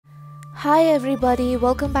Hi everybody,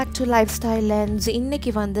 welcome back to Lifestyle Lens.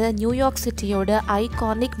 இன்னைக்கு வந்து New York சிட்டியோட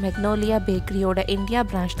iconic magnolia பேக்கரியோட India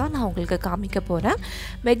branch தான் நான் உங்களுக்கு காமிக்க போகிறேன்.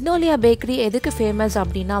 மெக்னோலியா பேக்கரி எதுக்கு ஃபேமஸ்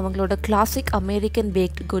அப்படின்னா அவங்களோட கிளாசிக் அமெரிக்கன்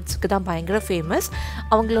பேக்டு குட்ஸ்க்கு தான் பயங்கர ஃபேமஸ்.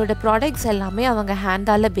 அவங்களோட ப்ராடக்ட்ஸ் எல்லாமே அவங்க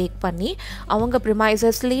ஹேண்டால் பேக் பண்ணி அவங்க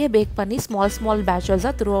ப்ரிமைசஸ்லேயே பேக் பண்ணி small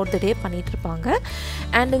பேட்சஸாக through out the day பண்ணிகிட்ருப்பாங்க.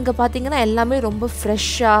 And இங்கே பார்த்தீங்கன்னா எல்லாமே ரொம்ப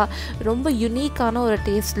ஃப்ரெஷ்ஷாக ரொம்ப யூனிக்கான ஒரு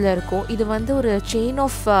டேஸ்ட்டில் இருக்கும். இது வந்து ஒரு செயின்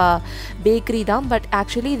ஆஃப் பேக்கரி தான், பட்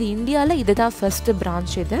ஆக்சுவலி இது இந்தியாவில் இதுதான் ஃபஸ்ட்டு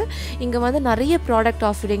பிரான்ச். இது இங்கே வந்து நிறைய ப்ராடக்ட்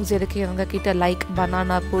ஆஃபரிங்ஸ் இருக்குது இவங்க கிட்ட, லைக்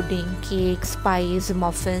பனானா புட்டிங், கேக்ஸ், பைஸ்,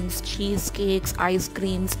 மஃபின்ஸ், சீஸ் கேக்ஸ்,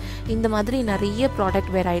 ஐஸ்கிரீம்ஸ், இந்த மாதிரி நிறைய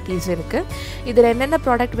ப்ராடக்ட் வெரைட்டிஸ் இருக்குது. இதில் என்னென்ன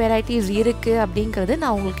ப்ராடக்ட் வெரைட்டிஸ் இருக்குது அப்படிங்கிறது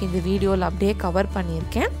நான் உங்களுக்கு இந்த வீடியோவில் அப்படியே கவர்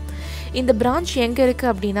பண்ணியிருக்கேன். இந்த பிரான்ச் எங்கே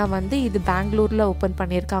இருக்குது அப்படின்னா வந்து இது பெங்களூரில் ஓப்பன்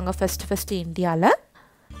பண்ணியிருக்காங்க ஃபஸ்ட்டு இந்தியாவில்.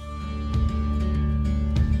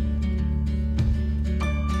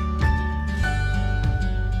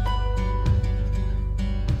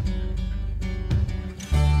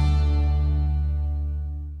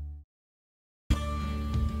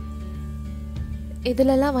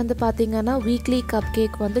 இதிலெல்லாம் வந்து பார்த்திங்கன்னா வீக்லி கப்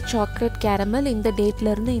கேக் வந்து சாக்லேட் கேரமல் இந்த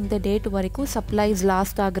டேட்லேருந்து இந்த டேட் வரைக்கும் சப்ளைஸ்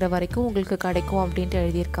லாஸ்ட் ஆகிற வரைக்கும் உங்களுக்கு கிடைக்கும் அப்படின்ட்டு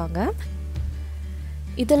எழுதியிருக்காங்க.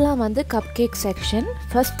 இதெல்லாம் வந்து cup cake section.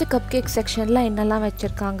 First cup cake செக்ஷனில் என்னெல்லாம்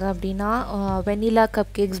வச்சுருக்காங்க அப்படின்னா vanilla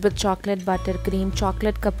cup cakes with chocolate butter cream,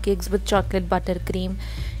 chocolate cup cakes with chocolate butter cream,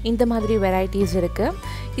 இந்த மாதிரி வெரைட்டிஸ் இருக்குது.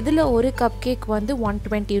 இதில் ஒரு கப் கேக் வந்து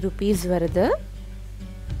 120 rupees வருது.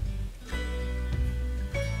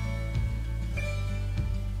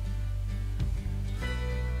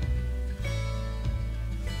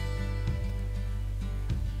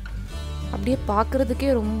 அப்படியே பார்க்குறதுக்கே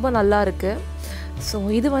ரொம்ப நல்லா இருக்குது. ஸோ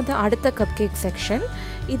இது வந்து அடுத்த கப் கேக் செக்ஷன்.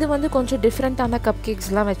 இது வந்து கொஞ்சம் டிஃப்ரெண்ட்டான கப்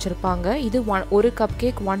கேக்ஸ்லாம் வச்சுருப்பாங்க. இது ஒரு கப்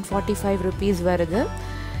கேக் 145 rupees வருது.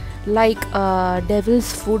 Like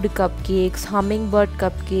devil's food cup cakes, humming bird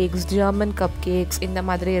cup cakes, German cup cakes, இந்த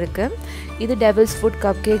மாதிரி இருக்குது. இது devil's food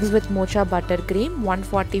cup cakes with Morcha butter cream,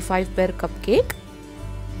 145 per cup cake.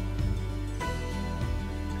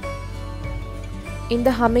 இந்த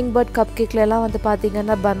ஹம்மிங் பேர்ட் கப் கேக்லலாம் வந்து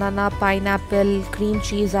பார்த்திங்கன்னா banana, pineapple, cream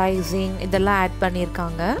cheese icing இதெல்லாம் add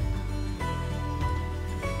பண்ணியிருக்காங்க.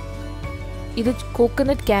 இது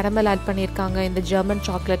கோகோனட் கேரமல் ஆட் பண்ணியிருக்காங்க இந்த ஜெர்மன்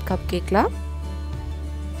சாக்லேட் கப் கேக்கில்.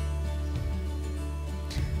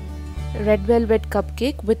 Red velvet cup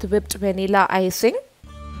cake with whipped vanilla icing.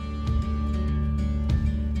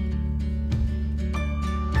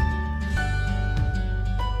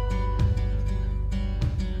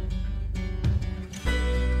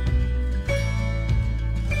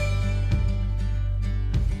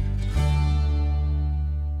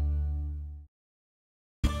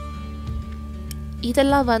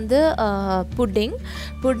 இதெல்லாம் வந்து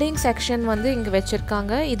புட்டிங் செக்ஷன் வந்து இங்கே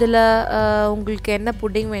வச்சுருக்காங்க. இதில் உங்களுக்கு என்ன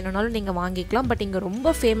புட்டிங் வேணும்னாலும் நீங்கள் வாங்கிக்கலாம். பட் இங்கே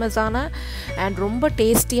ரொம்ப ஃபேமஸான அண்ட் ரொம்ப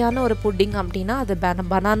டேஸ்டியான ஒரு புட்டிங் அப்படின்னா அது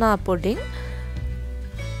பனானா புட்டிங்.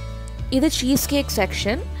 இது cheese cake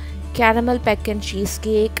section. Caramel Bacon cheese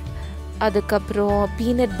cake, அதுக்கப்புறம்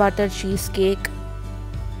peanut butter cheese cake,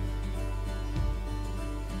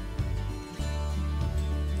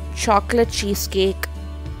 chocolate cheese cake.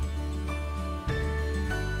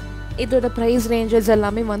 இதோட ப்ரைஸ் ரேஞ்சஸ்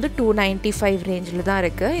எல்லாமே வந்து 295 ரேஞ்சில் தான்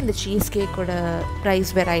இருக்குது இந்த சீஸ் கேக்கோட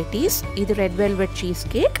ப்ரைஸ் வெரைட்டிஸ். இது ரெட் வெல்வெட் சீஸ்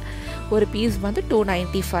கேக், ஒரு பீஸ் வந்து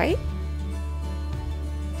 295.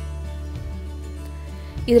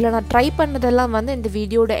 இதில் நான் ட்ரை பண்ணதெல்லாம் வந்து இந்த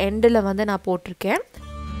வீடியோட எண்டில் வந்து நான் போட்டிருக்கேன்.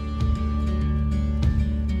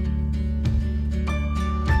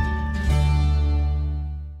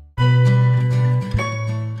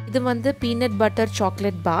 இது வந்து peanut butter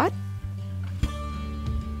chocolate bar.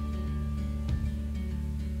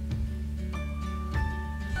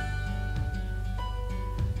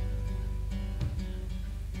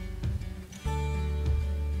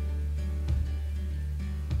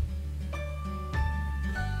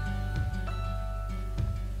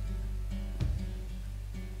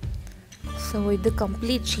 So இது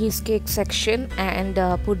complete cheese cake section and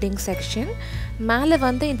putting section. மேலே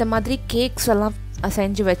வந்து இந்த மாதிரி கேக்ஸ் எல்லாம்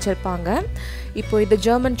செஞ்சு வச்சுருப்பாங்க. இப்போது இது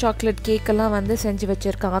ஜெர்மன் சாக்லேட் கேக்கெல்லாம் வந்து செஞ்சு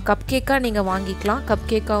வச்சுருக்காங்க. கப் கேக்காக நீங்கள் வாங்கிக்கலாம், கப்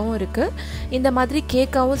கேக்காகவும் இருக்குது. இந்த மாதிரி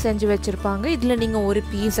கேக்காகவும் செஞ்சு வச்சுருப்பாங்க. இதில் நீங்கள் ஒரு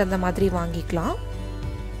பீஸ் அந்த மாதிரி வாங்கிக்கலாம்.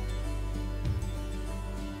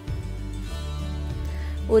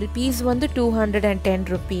 ஒரு பீஸ் வந்து 210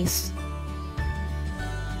 rupees.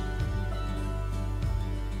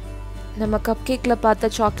 நம்ம கப் கேக்கில் பார்த்த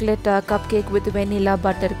chocolate cup cake with vanilla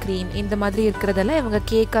butter cream இந்த மாதிரி இருக்கிறதெல்லாம் இவங்க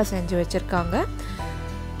கேக்காக செஞ்சு வச்சுருக்காங்க.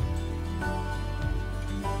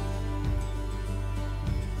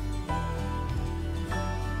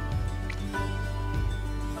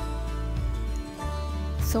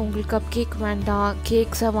 ஸோ உங்களுக்கு கப் கேக் வேண்டாம்,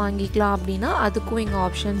 கேக்ஸாக வாங்கிக்கலாம் அப்படின்னா அதுக்கும் இங்கே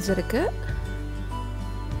ஆப்ஷன்ஸ் இருக்குது.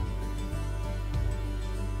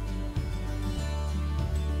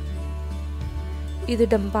 இது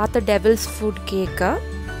நம்ம பார்த்த டெவில்ஸ் ஃபுட் கேக்கு.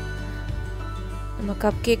 நம்ம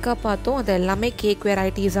கப் கேக்காக பார்த்தோம், அது எல்லாமே கேக்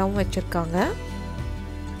வெரைட்டிஸாகவும் வச்சுருக்காங்க.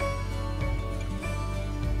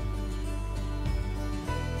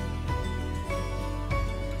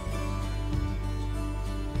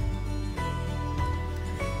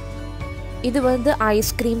 இது வந்து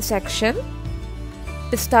ice cream section.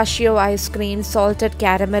 Pistachio ice cream, salted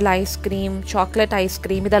caramel ice cream, chocolate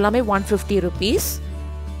ice cream, இதெல்லாமே 150 rupees.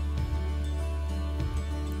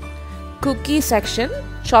 Cookie section,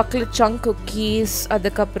 chocolate chunk cookies,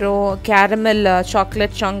 அதுக்கப்புறம் caramel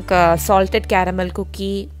chocolate chunk salted caramel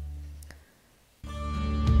cookie.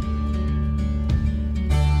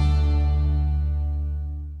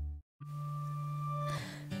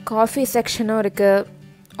 Coffee செக்ஷனும் இருக்குது.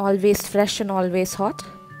 Always fresh and always hot.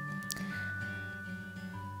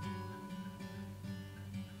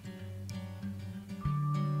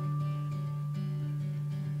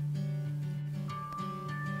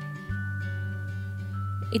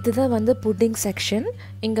 இதுதான் வந்து புட்டிங் செக்ஷன்.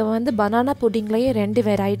 இங்கே வந்து பனானா புட்டிங்லேயே 2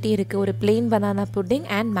 வெரைட்டி இருக்குது. ஒரு plain banana pudding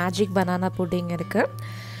and magic banana pudding இருக்குது.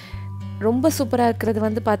 ரொம்ப சூப்பராக இருக்கிறது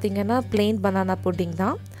வந்து பார்த்திங்கன்னா plain பனானா புட்டிங்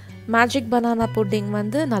தான். மேஜிக் பனானா புட்டிங்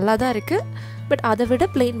வந்து நல்லா தான் இருக்குது, பட் அதை விட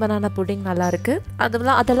plain பனானா புட்டிங் நல்லாயிருக்கு.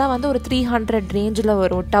 அதெல்லாம் வந்து ஒரு 300 ரேஞ்சில்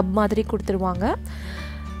வரும். டப் மாதிரி கொடுத்துருவாங்க.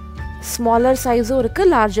 ஸ்மாலர் சைஸும்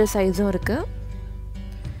இருக்குது, லார்ஜர் சைஸும் இருக்குது.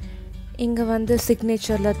 இங்கே வந்து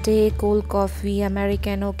signature latte, cold coffee,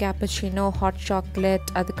 Americano, cappuccino, hot chocolate,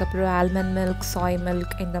 அதுக்கப்புறம் ஆல்மண்ட் மில்க், சாய்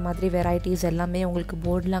மில்க், இந்த மாதிரி வெரைட்டிஸ் எல்லாமே உங்களுக்கு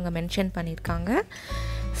போர்டில் அங்கே மென்ஷன் பண்ணியிருக்காங்க.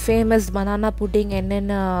 ஃபேமஸ் பனானா புட்டிங்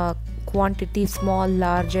என்னென்ன குவான்டிட்டி, ஸ்மால்,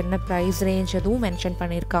 லார்ஜ், என்ன ப்ரைஸ் ரேஞ்ச் அதுவும் மென்ஷன்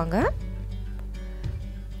பண்ணியிருக்காங்க.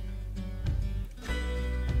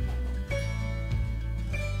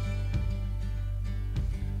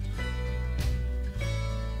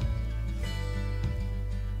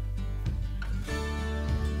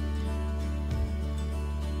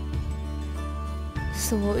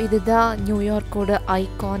 ஸோ இதுதான் நியூயார்க்கோட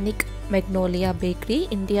ஐகானிக் மெக்னோலியா பேக்கரி,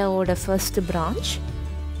 இந்தியாவோட ஃபர்ஸ்ட் பிரான்ச்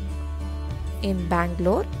இன்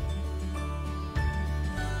பெங்களூர்.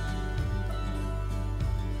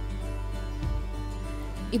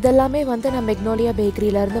 இதெல்லாமே வந்து நான் மெக்னோலியா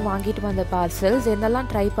பேக்கரியிலேருந்து வாங்கிட்டு வந்த பார்சல்ஸ்.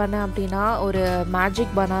 என்னெல்லாம் ட்ரை பண்ணேன் அப்படின்னா, ஒரு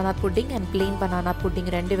magic banana pudding and plain banana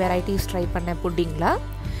pudding 2 varieties try பண்ணேன் புட்டிங்கில்.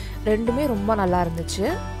 ரெண்டுமே ரொம்ப நல்லா இருந்துச்சு.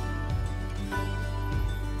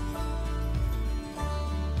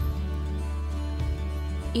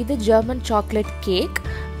 இது German chocolate cake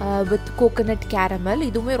with coconut caramel.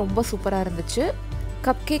 இதுவுமே ரொம்ப சூப்பராக இருந்துச்சு.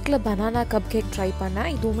 கப் கேக்கில் பனானா கப் கேக் ட்ரை பண்ணேன்,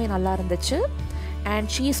 இதுவுமே நல்லா இருந்துச்சு. அண்ட்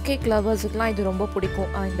சீஸ் கேக் லவர்ஸுக்கெலாம் இது ரொம்ப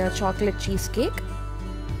பிடிக்கும், இந்த chocolate cheese cake.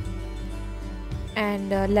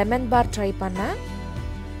 And lemon bar try பண்ணேன்.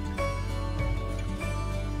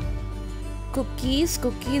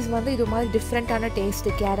 குக்கீஸ் வந்து இது மாதிரி டிஃப்ரெண்ட்டான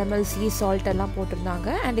டேஸ்ட்டு, கேரமல், சீ சால்ட் எல்லாம் போட்டிருந்தாங்க.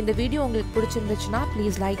 அண்ட் இந்த வீடியோ உங்களுக்கு பிடிச்சிருந்துச்சுன்னா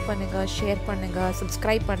ப்ளீஸ் லைக் பண்ணுங்கள், ஷேர் பண்ணுங்கள்,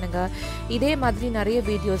 சப்ஸ்கிரைப் பண்ணுங்கள். இதே மாதிரி நிறைய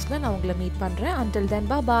வீடியோஸில் நான் உங்களை மீட் பண்ணுறேன். until then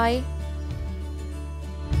bye bye.